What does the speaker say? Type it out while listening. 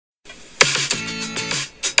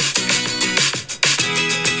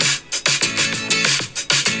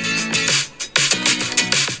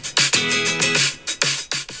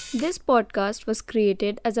This podcast was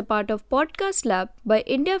created as a part of Podcast Lab by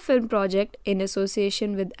India Film Project in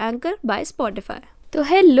association with Anchor by Spotify. तो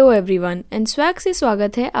hello everyone and swag से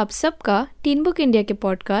स्वागत है आप सबका tin book India के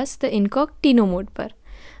podcast the incognito mode पर।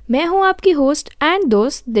 मैं हूँ आपकी होस्ट एंड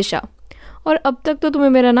दोस्त दिशा। और अब तक तो तुम्हें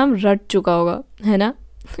मेरा नाम रट चुका होगा, है ना?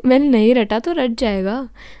 मैंने नहीं रटा तो रट जाएगा।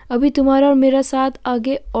 अभी तुम्हारा और मेरा साथ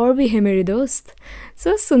आगे और भी है मेरे दोस्त,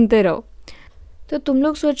 सो सुनते रहो। तो तुम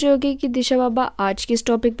लोग सोच रहे होगे कि दिशा बाबा आज किस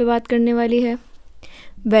टॉपिक पे बात करने वाली है।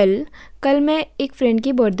 कल मैं एक फ्रेंड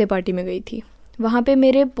की बर्थडे पार्टी में गई थी। वहाँ पे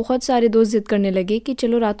मेरे बहुत सारे दोस्त जिद करने लगे कि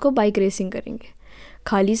चलो रात को बाइक रेसिंग करेंगे,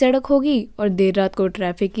 खाली सड़क होगी और देर रात को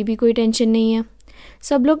ट्रैफिक की भी कोई टेंशन नहीं है।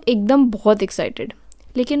 सब लोग एकदम बहुत एक्साइटेड,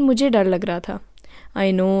 लेकिन मुझे डर लग रहा था।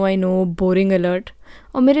 I know boring alert.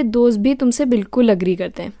 और मेरे दोस्त भी तुमसे बिल्कुल अग्री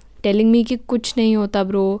करते हैं, टेलिंग मी कि कुछ नहीं होता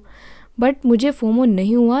ब्रो। बट मुझे फोमो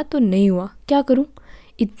नहीं हुआ तो नहीं हुआ, क्या करूं?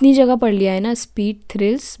 इतनी जगह पढ़ लिया है ना, स्पीड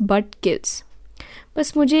थ्रिल्स बट किल्स।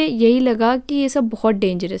 बस मुझे यही लगा कि ये सब बहुत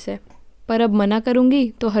डेंजरस है, पर अब मना करूंगी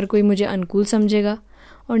तो हर कोई मुझे अनुकूल समझेगा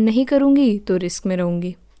और नहीं करूंगी तो रिस्क में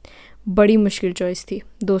रहूंगी। बड़ी मुश्किल चॉइस थी,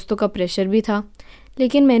 दोस्तों का प्रेशर भी था,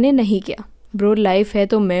 लेकिन मैंने नहीं किया। ब्रो लाइफ है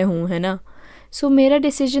तो मैं हूँ, है ना? सो मेरा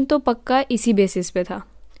डिसीजन तो पक्का इसी बेसिस पे था।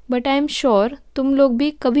 बट आई एम श्योर तुम लोग भी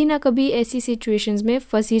कभी ना कभी ऐसी सिचुएशंस में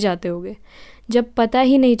फंस ही जाते होगे जब पता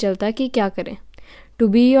ही नहीं चलता कि क्या करें, टू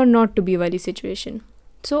बी और नॉट टू बी वाली सिचुएशन।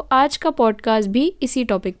 सो आज का पॉडकास्ट भी इसी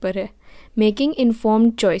टॉपिक पर है, मेकिंग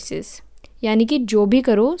इन्फॉर्म्ड चॉइसेस। यानी कि जो भी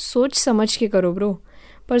करो सोच समझ के करो ब्रो।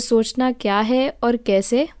 पर सोचना क्या है और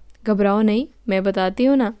कैसे, घबराओ नहीं, मैं बताती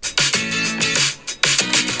हूँ ना।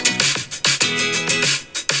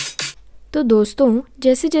 तो दोस्तों,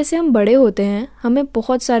 जैसे जैसे हम बड़े होते हैं हमें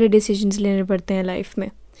बहुत सारे डिसीजंस लेने पड़ते हैं लाइफ में।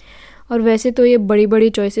 और वैसे तो ये बड़ी बड़ी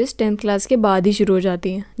चॉइसेस 10th क्लास के बाद ही शुरू हो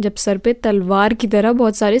जाती हैं, जब सर पे तलवार की तरह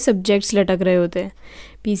बहुत सारे सब्जेक्ट्स लटक रहे होते हैं,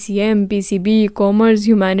 PCM, PCB, कॉमर्स,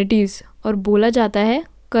 ह्यूमैनिटीज़, और बोला जाता है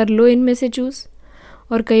कर लो इनमें से चूज़।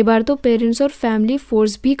 और कई बार तो पेरेंट्स और फैमिली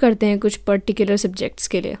फोर्स भी करते हैं कुछ पर्टिकुलर सब्जेक्ट्स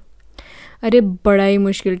के लिए। अरे बड़ा ही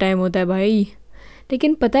मुश्किल टाइम होता है भाई।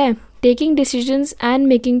 लेकिन पता है, taking decisions and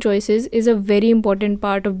making choices is a very important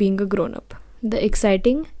part of being a grown up, the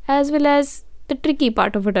exciting as well as the tricky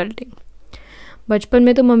part of adulting. बचपन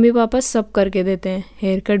में तो मम्मी पापा सब करके देते हैं,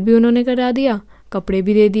 हेयर कट भी उन्होंने करा दिया, कपड़े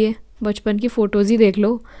भी दे दिए। बचपन की फ़ोटोज़ ही देख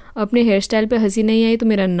लो, अपने हेयर स्टाइल पे हंसी नहीं आई तो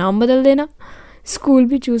मेरा नाम बदल देना। स्कूल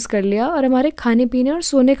भी चूज़ कर लिया और हमारे खाने पीने और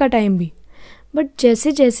सोने का टाइम भी। बट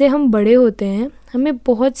जैसे जैसे हम बड़े होते हैं हमें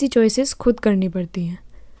बहुत सी चॉइसेस खुद करनी पड़ती हैं।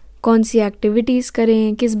 कौन सी एक्टिविटीज़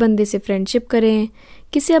करें, किस बंदे से फ्रेंडशिप करें,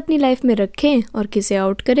 किसे अपनी लाइफ में रखें और किसे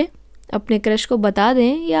आउट करें, अपने क्रश को बता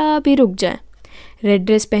दें या अभी रुक जाएं, रेड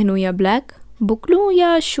ड्रेस पहनूं या ब्लैक, बुक लूं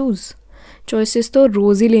या शूज़। चॉइसेस तो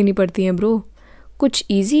रोज़ ही लेनी पड़ती हैं ब्रो, कुछ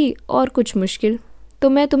इजी और कुछ मुश्किल। तो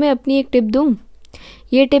मैं तुम्हें अपनी एक टिप दूं।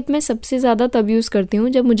 ये टिप मैं सबसे ज़्यादा तब यूज़ करती हूँ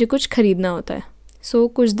जब मुझे कुछ ख़रीदना होता है। सो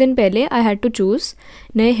कुछ दिन पहले आई हैड टू चूज़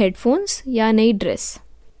नए हेडफोन्स या नई ड्रेस।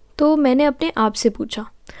 तो मैंने अपने आप से पूछा,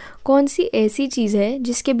 कौन सी ऐसी चीज़ है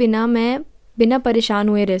जिसके बिना मैं बिना परेशान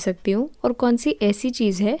हुए रह सकती हूँ, और कौन सी ऐसी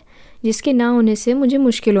चीज़ है जिसके ना होने से मुझे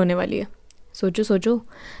मुश्किल होने वाली है। सोचो,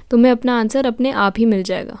 तुम्हें अपना आंसर अपने आप ही मिल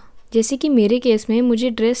जाएगा। जैसे कि मेरे केस में मुझे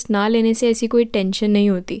ड्रेस ना लेने से ऐसी कोई टेंशन नहीं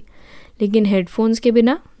होती, लेकिन हेडफोन्स के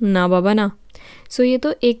बिना ना बाबा ना। सो ये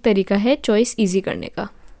तो एक तरीका है चॉइस ईजी करने का।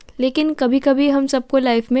 लेकिन कभी कभी हम सबको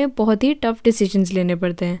लाइफ में बहुत ही टफ डिसीजंस लेने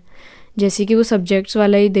पड़ते हैं, जैसे कि वो सब्जेक्ट्स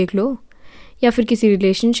वाला ही देख लो, या फिर किसी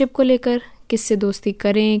रिलेशनशिप को लेकर, किससे दोस्ती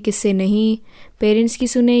करें किससे नहीं, पेरेंट्स की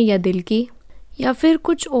सुने या दिल की, या फिर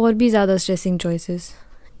कुछ और भी ज़्यादा स्ट्रेसिंग चॉइसेस।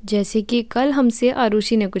 जैसे कि कल हमसे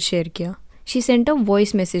आरुषि ने कुछ शेयर किया। She sent a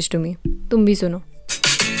voice message to me, तुम भी सुनो।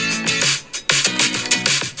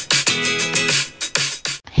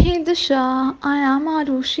 Hey Disha, I am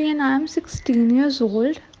Arushi and I am 16 years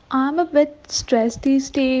old. I am a bit stressed these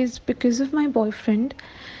days because of my boyfriend.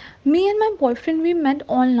 Me and my boyfriend, we met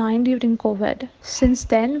online during COVID. Since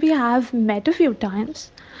then, we have met a few times.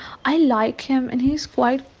 I like him and he's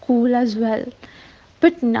quite cool as well.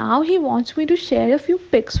 But now he wants me to share a few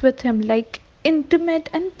pics with him, like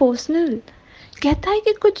intimate and personal. कहता है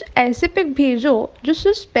कि कुछ ऐसे pick भेजो जो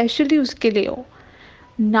सिर्फ specially उसके लिए हो.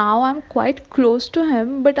 Now I'm quite close to him,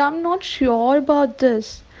 but I'm not sure about this.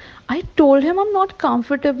 I told him I'm not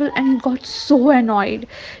comfortable and he got so annoyed,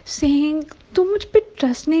 saying, "तुम मुझ पे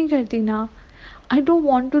trust नहीं करती ना." I don't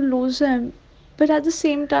want to lose him, but at the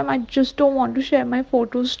same time I just don't want to share my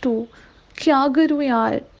photos too. क्या करूँ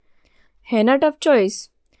यार? है ना टफ चॉइस।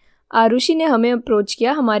 आरुषि ने हमें अप्रोच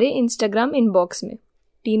किया हमारे इंस्टाग्राम इनबॉक्स में,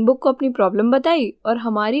 टीन बुक को अपनी प्रॉब्लम बताई और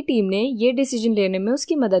हमारी टीम ने ये डिसीजन लेने में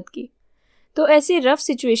उसकी मदद की। तो ऐसी रफ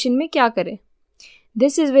सिचुएशन में क्या करें?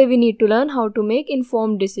 This is where we need to learn how to make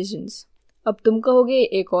informed decisions. अब तुम कहोगे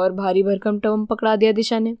एक और भारी भरकम टर्म पकड़ा दिया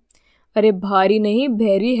दिशा ने. अरे भारी नहीं,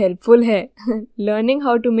 very helpful है. Learning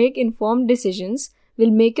how to make informed decisions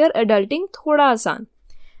will make your adulting थोड़ा आसान.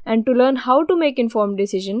 And to learn how to make informed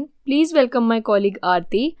decision, please welcome my colleague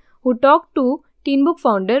Aarti, who talked to TeenBook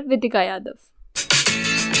founder Vithika Yadav.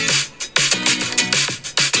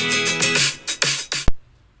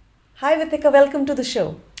 Hi Vithika, welcome to the show.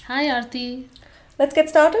 Hi Aarti. Let's get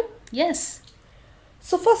started. Yes.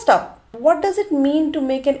 So first up, what does it mean to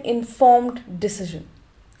make an informed decision?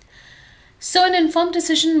 So an informed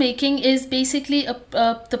decision making is basically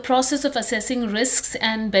the process of assessing risks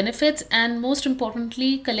and benefits, and most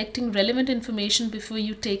importantly collecting relevant information before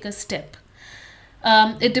you take a step.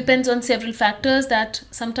 It depends on several factors that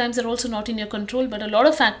sometimes are also not in your control, but a lot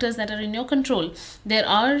of factors that are in your control. There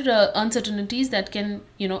are uncertainties that can,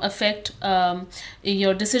 affect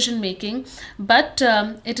your decision making, but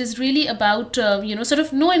it is really about, sort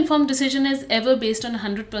of no informed decision is ever based on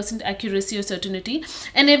 100% accuracy or certainty,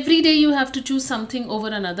 and every day you have to choose something over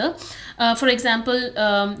another. For example,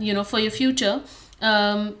 for your future,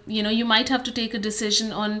 you might have to take a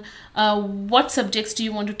decision on what subjects do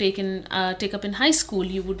you want to take up in high school.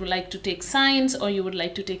 You would like to take science or you would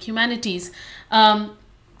like to take humanities.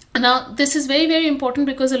 Now, this is very, very important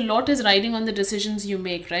because a lot is riding on the decisions you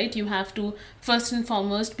make, right? You have to first and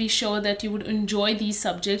foremost be sure that you would enjoy these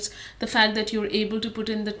subjects, the fact that you're able to put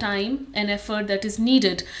in the time and effort that is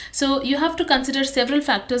needed. So you have to consider several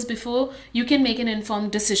factors before you can make an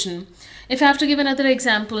informed decision. If I have to give another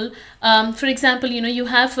example, for example, you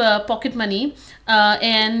have pocket money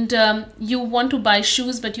and you want to buy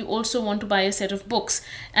shoes, but you also want to buy a set of books.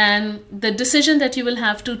 And the decision that you will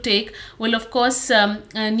have to take will, of course,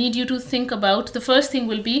 need you to think about. The first thing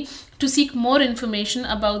will be to seek more information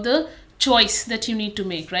about the choice that you need to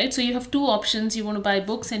make, right? So you have two options. You want to buy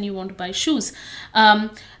books and you want to buy shoes.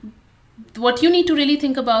 What you need to really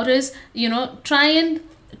think about is, try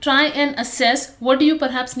and assess, what do you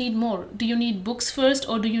perhaps need more? Do you need books first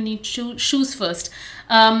or do you need shoes first?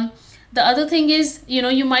 The other thing is,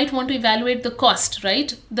 you might want to evaluate the cost,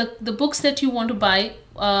 right? The books that you want to buy,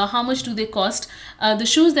 how much do they cost? The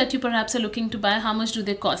shoes that you perhaps are looking to buy, how much do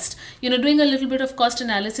they cost? Doing a little bit of cost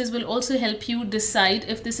analysis will also help you decide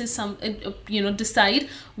if this is decide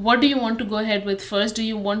what do you want to go ahead with first.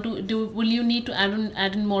 Will you need to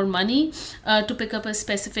add in more money to pick up a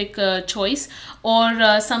specific choice,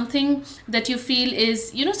 or something that you feel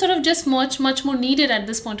is, sort of just much more needed at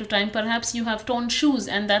this point of time. Perhaps you have torn shoes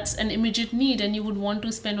and that's an immediate need and you would want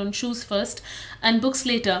to spend on shoes first and books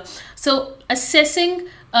later. So assessing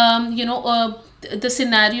the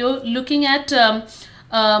scenario, looking at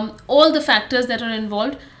all the factors that are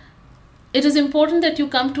involved, it is important that you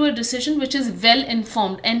come to a decision which is well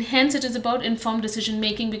informed, and hence it is about informed decision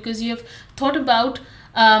making, because you have thought about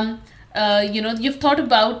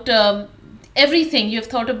everything. You've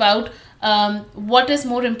thought about what is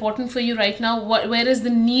more important for you right now, where is the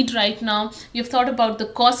need right now. You've thought about the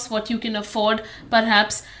costs, what you can afford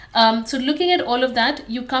perhaps. So looking at all of that,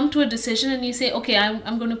 you come to a decision and you say, okay,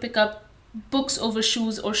 I'm going to pick up books over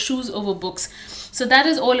shoes or shoes over books. So that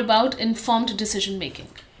is all about informed decision making.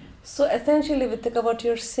 So essentially, Vithika, what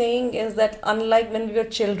you're saying is that unlike when we were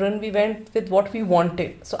children, we went with what we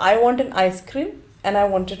wanted. So I want an ice cream and I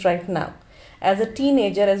want it right now. As a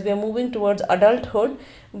teenager, as we are moving towards adulthood,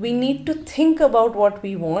 we need to think about what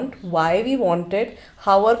we want, why we want it,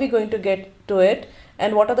 how are we going to get to it,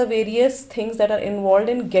 and what are the various things that are involved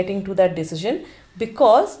in getting to that decision,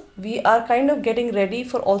 because we are kind of getting ready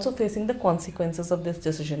for also facing the consequences of this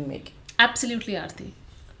decision making. Absolutely, Aarti.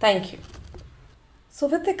 Thank you. So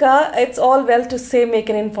Vithika, it's all well to say make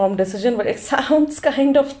an informed decision, but it sounds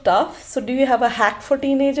kind of tough. So do you have a hack for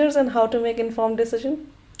teenagers and how to make informed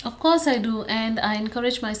decision? Of course I do, and I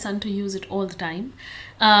encourage my son to use it all the time.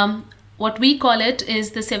 What we call it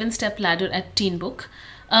is the 7-step ladder at TeenBook.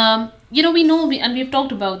 We've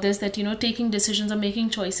talked about this, that, taking decisions or making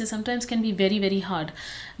choices sometimes can be very, very hard.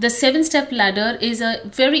 The 7-step ladder is a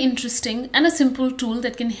very interesting and a simple tool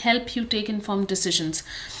that can help you take informed decisions.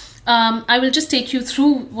 I will just take you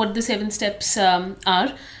through what the 7 steps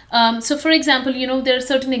are. So for example, there are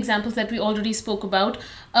certain examples that we already spoke about.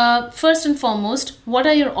 First and foremost, what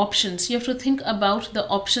are your options? You have to think about the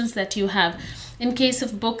options that you have. In case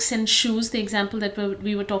of books and shoes, the example that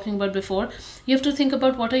we were talking about before, you have to think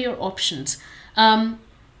about what are your options. Then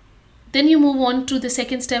you move on to the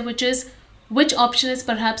second step, which is which option is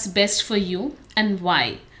perhaps best for you and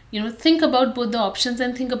why. Think about both the options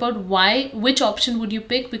and think about which option would you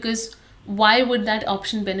pick, because why would that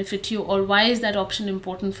option benefit you, or why is that option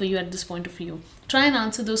important for you at this point of view? Try and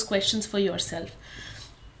answer those questions for yourself.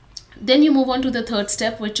 Then you move on to the third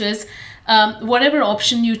step, which is whatever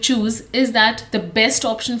option you choose, is that the best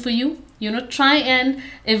option for you? Try and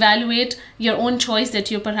evaluate your own choice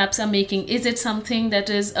that you perhaps are making. Is it something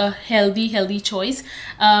that is a healthy choice?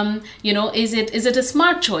 Is it a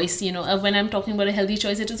smart choice? When I'm talking about a healthy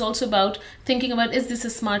choice, it is also about thinking about, is this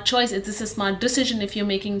a smart choice? Is this a smart decision? If you're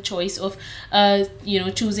making choice of,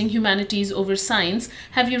 choosing humanities over science,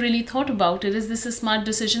 have you really thought about it? Is this a smart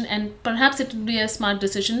decision? And perhaps it would be a smart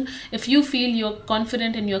decision if you feel you're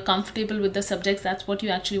confident and you're comfortable with the subjects. That's what you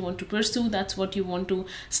actually want to pursue. That's what you want to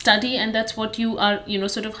study, and that's what you are,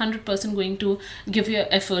 sort of 100% going to give your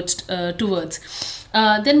efforts towards.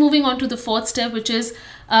 Then moving on to the fourth step, which is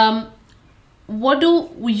what do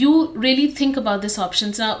you really think about this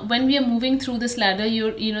options? Now, when we are moving through this ladder,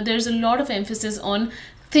 there's a lot of emphasis on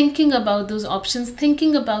thinking about those options,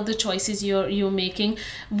 thinking about the choices you're making.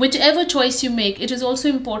 Whichever choice you make, it is also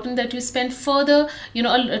important that you spend further,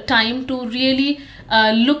 time to really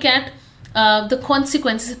look at the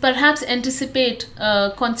consequences, perhaps anticipate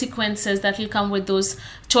consequences that will come with those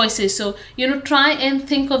choices. So try and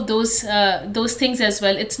think of those things as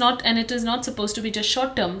well. It is not supposed to be just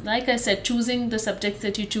short term. Like I said, choosing the subjects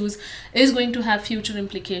that you choose is going to have future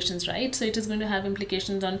implications, right? So it is going to have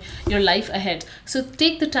implications on your life ahead. So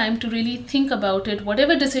take the time to really think about it.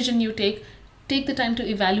 Whatever decision you take the time to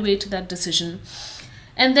evaluate that decision.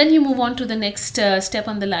 And then you move on to the next step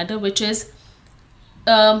on the ladder, which is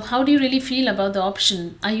how do you really feel about the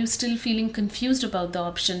option? Are you still feeling confused about the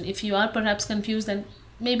option? If you are perhaps confused, then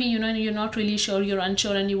maybe you're not really sure, you're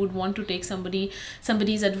unsure, and you would want to take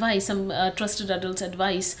somebody's advice, some trusted adult's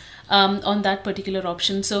advice on that particular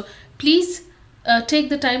option. So please take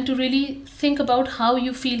the time to really think about how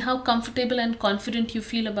you feel, how comfortable and confident you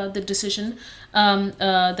feel about the decision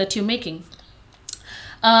that you're making.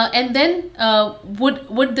 And then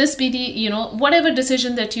would this be the, whatever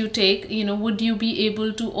decision that you take, would you be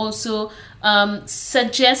able to also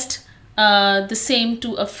suggest the same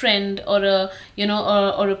to a friend or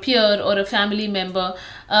a peer or a family member?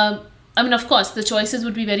 Of course, the choices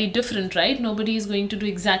would be very different, right? Nobody is going to do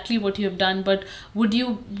exactly what you have done, but would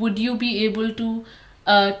you be able to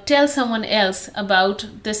tell someone else about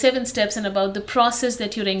the 7 steps and about the process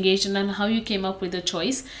that you're engaged in and how you came up with the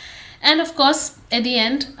choice? And of course, at the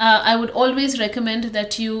end, I would always recommend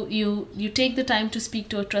that you take the time to speak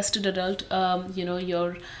to a trusted adult,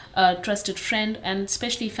 your trusted friend, and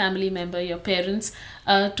especially family member, your parents,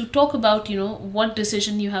 to talk about, what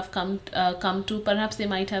decision you have come to. Perhaps they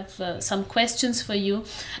might have some questions for you.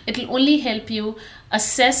 It will only help you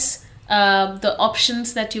assess the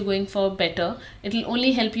options that you're going for better. It will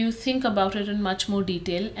only help you think about it in much more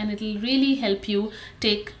detail, and it will really help you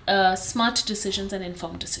take smart decisions and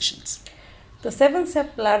informed decisions. The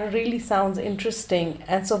 7-step ladder really sounds interesting.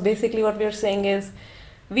 And so basically what we're saying is,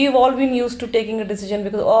 we've all been used to taking a decision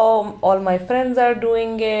because all my friends are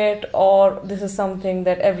doing it, or this is something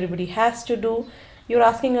that everybody has to do. You're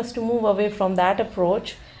asking us to move away from that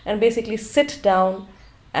approach and basically sit down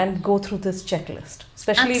and go through this checklist,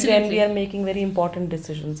 especially when we are making very important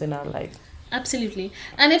decisions in our life. Absolutely.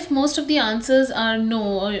 And if most of the answers are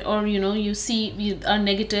no, or you see you are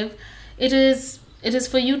negative, it is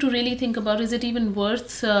for you to really think about, is it even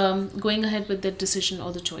worth going ahead with that decision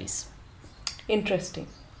or the choice? Interesting.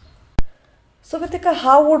 So Vithika,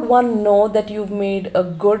 how would one know that you've made a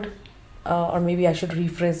good, or maybe I should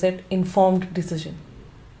rephrase it, informed decision?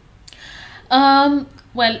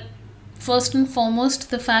 Well, first and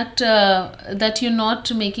foremost, the fact that you're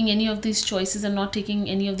not making any of these choices and not taking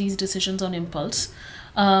any of these decisions on impulse.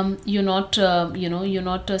 You're not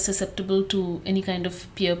susceptible to any kind of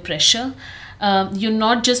peer pressure. You're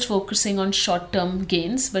not just focusing on short-term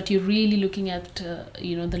gains, but you're really looking at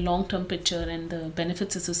the long-term picture and the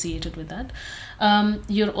benefits associated with that.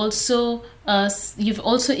 You've also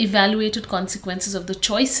evaluated consequences of the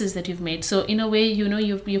choices that you've made. So in a way,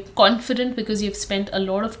 you're confident because you've spent a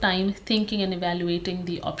lot of time thinking and evaluating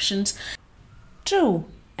the options. True.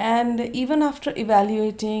 And even after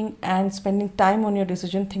evaluating and spending time on your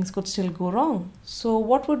decision, things could still go wrong. So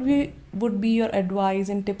what would be your advice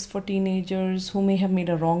and tips for teenagers who may have made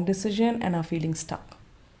a wrong decision and are feeling stuck?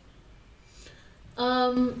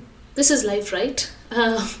 This is life, right?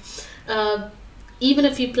 Even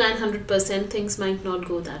if you plan 100%, things might not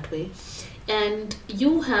go that way. And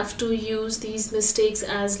you have to use these mistakes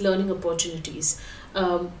as learning opportunities.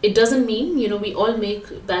 It doesn't mean, we all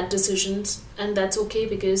make bad decisions, and that's okay,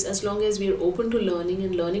 because as long as we're open to learning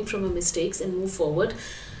and learning from our mistakes and move forward,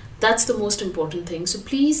 that's the most important thing. So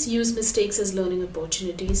please use mistakes as learning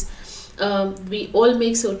opportunities. We all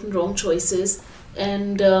make certain wrong choices,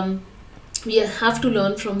 and we have to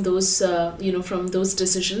learn from those, from those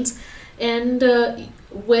decisions. And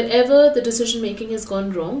wherever the decision making has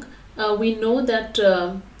gone wrong, we know that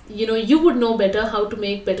you would know better how to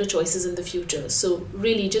make better choices in the future. So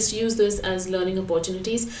really just use this as learning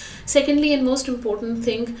opportunities. Secondly, and most important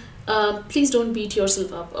thing, please don't beat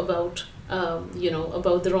yourself up about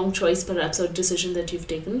about the wrong choice perhaps or decision that you've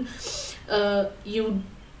taken.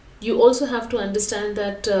 You also have to understand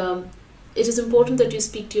that it is important that you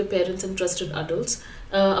speak to your parents and trusted adults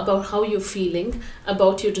about how you're feeling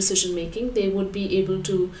about your decision making. They would be able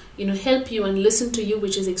to help you and listen to you,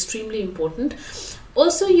 which is extremely important.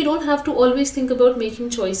 Also, you don't have to always think about making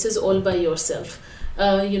choices all by yourself.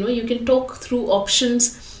 You can talk through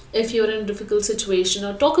options if you're in a difficult situation,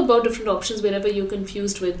 or talk about different options wherever you're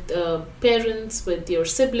confused with parents, with your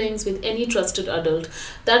siblings, with any trusted adult.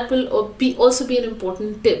 That will also be an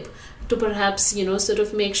important tip to perhaps sort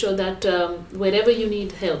of make sure that wherever you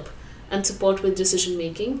need help and support with decision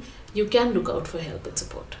making, you can look out for help and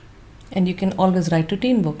support. And you can always write to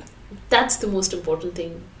TeenBook. That's the most important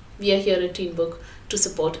thing. We are here at TeenBook to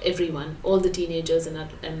support everyone, all the teenagers and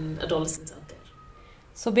adolescents out there.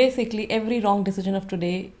 So basically, every wrong decision of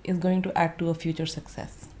today is going to add to a future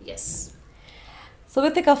success. Yes. So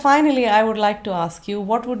Vithika, finally, I would like to ask you,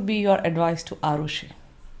 what would be your advice to Arushi?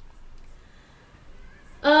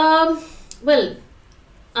 Well,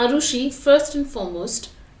 Arushi, first and foremost,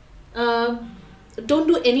 don't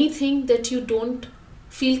do anything that you don't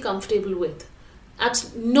feel comfortable with.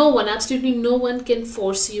 Absolutely no one can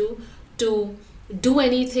force you to do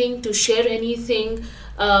anything, to share anything,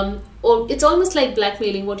 or it's almost like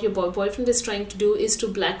blackmailing. What your boyfriend is trying to do is to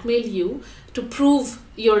blackmail you to prove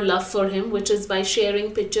your love for him, which is by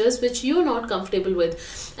sharing pictures which you're not comfortable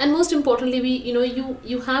with. And most importantly,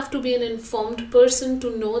 you have to be an informed person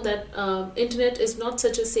to know that internet is not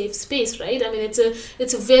such a safe space, right? I mean,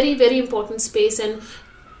 it's a very, very important space, and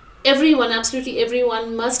absolutely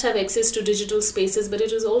everyone must have access to digital spaces, but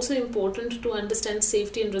it is also important to understand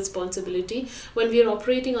safety and responsibility when we are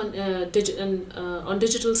operating on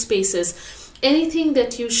digital spaces. Anything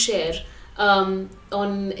that you share on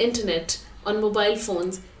internet, on mobile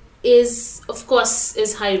phones, is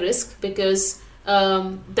high risk, because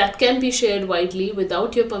that can be shared widely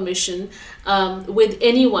without your permission with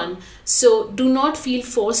anyone. So do not feel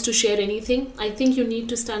forced to share anything. I think you need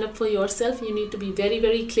to stand up for yourself. You need to be very,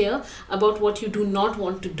 very clear about what you do not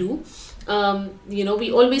want to do.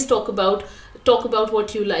 We always talk about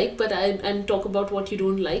what you like, and talk about what you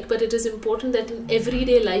don't like, but it is important that in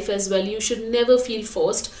everyday life as well, you should never feel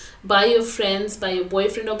forced by your friends, by your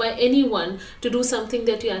boyfriend, or by anyone to do something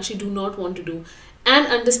that you actually do not want to do. And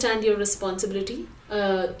understand your responsibility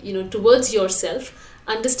towards yourself.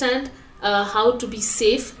 Understand how to be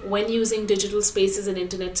safe when using digital spaces and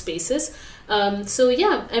internet spaces.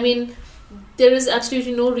 There is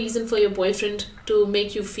absolutely no reason for your boyfriend to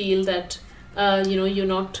make you feel that you're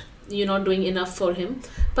not doing enough for him.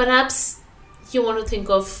 Perhaps you want to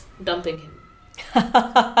think of dumping him.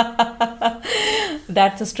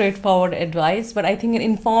 That's a straightforward advice, but I think an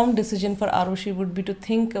informed decision for Arushi would be to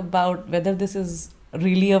think about whether this is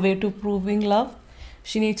really a way to proving love.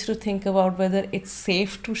 She needs to think about whether it's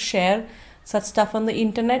safe to share such stuff on the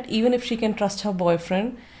internet, even if she can trust her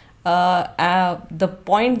boyfriend. The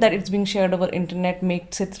point that it's being shared over internet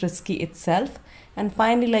makes it risky itself. And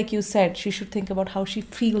finally, like you said, she should think about how she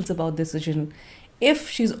feels about this decision. If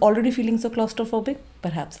she's already feeling so claustrophobic,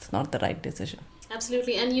 perhaps it's not the right decision.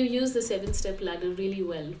 Absolutely. And you use the 7-step ladder really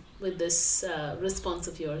well with this response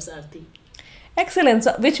of yours, Aarti. Excellent.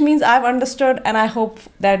 So, which means I've understood, and I hope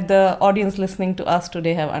that the audience listening to us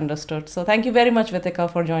today have understood. So thank you very much,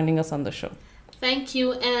 Vithika, for joining us on the show. Thank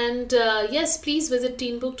you. And yes, please visit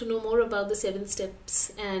TeenBook to know more about the 7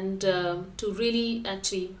 steps and to really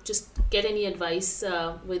actually just get any advice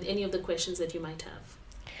with any of the questions that you might have.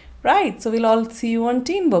 Right. So we'll all see you on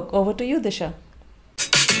TeenBook. Over to you, Disha.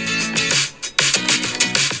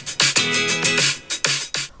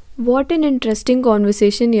 What an interesting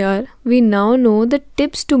conversation, yaar. We now know the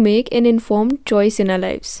tips to make an informed choice in our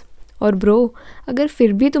lives. और bro, अगर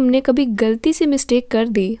फिर भी तुमने कभी गलती से mistake कर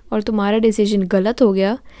दी और तुम्हारा डिसीजन गलत हो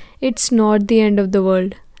गया, it's not the end of the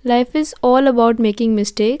world. Life is all about making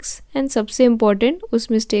mistakes, and सबसे इम्पॉर्टेंट उस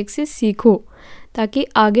मिस्टेक से सीखो ताकि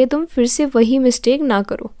आगे तुम फिर से वही मिस्टेक ना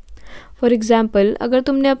करो. फॉर एग्ज़ाम्पल, अगर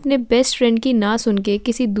तुमने अपने बेस्ट फ्रेंड की ना सुन के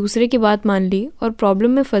किसी दूसरे की बात मान ली और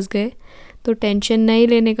प्रॉब्लम में फंस गए, तो टेंशन नहीं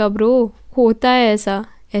लेने का ब्रो. होता है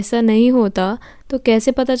ऐसा नहीं होता तो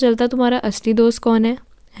कैसे पता चलता तुम्हारा असली दोस्त कौन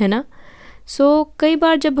है ना. कई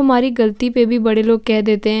बार जब हमारी गलती पे भी बड़े लोग कह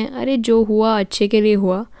देते हैं अरे जो हुआ अच्छे के लिए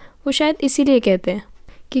हुआ, वो शायद इसीलिए कहते हैं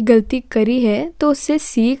कि गलती करी है तो उससे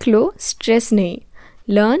सीख लो, स्ट्रेस नहीं.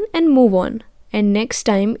 Learn and move on. And next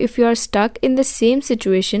time if you are stuck in the same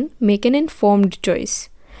situation, make an informed choice.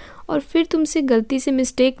 और फिर तुमसे गलती से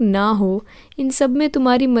मिस्टेक ना हो, इन सब में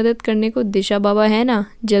तुम्हारी मदद करने को दिशा बाबा है ना,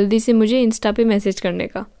 जल्दी से मुझे इंस्टा पे मैसेज करने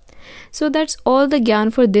का. So that's all the gyaan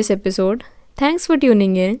for this episode. Thanks for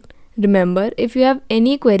tuning in. Remember, if you have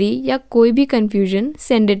any query या कोई भी confusion,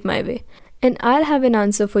 send it my way and I'll have an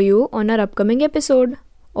answer for you on our upcoming episode.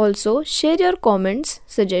 Also, share your comments,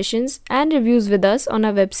 suggestions and reviews with us on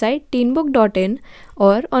our website teenbook.in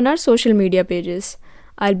or on our social media pages.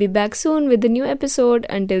 I'll be back soon with a new episode.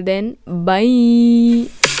 Until then,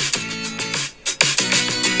 bye.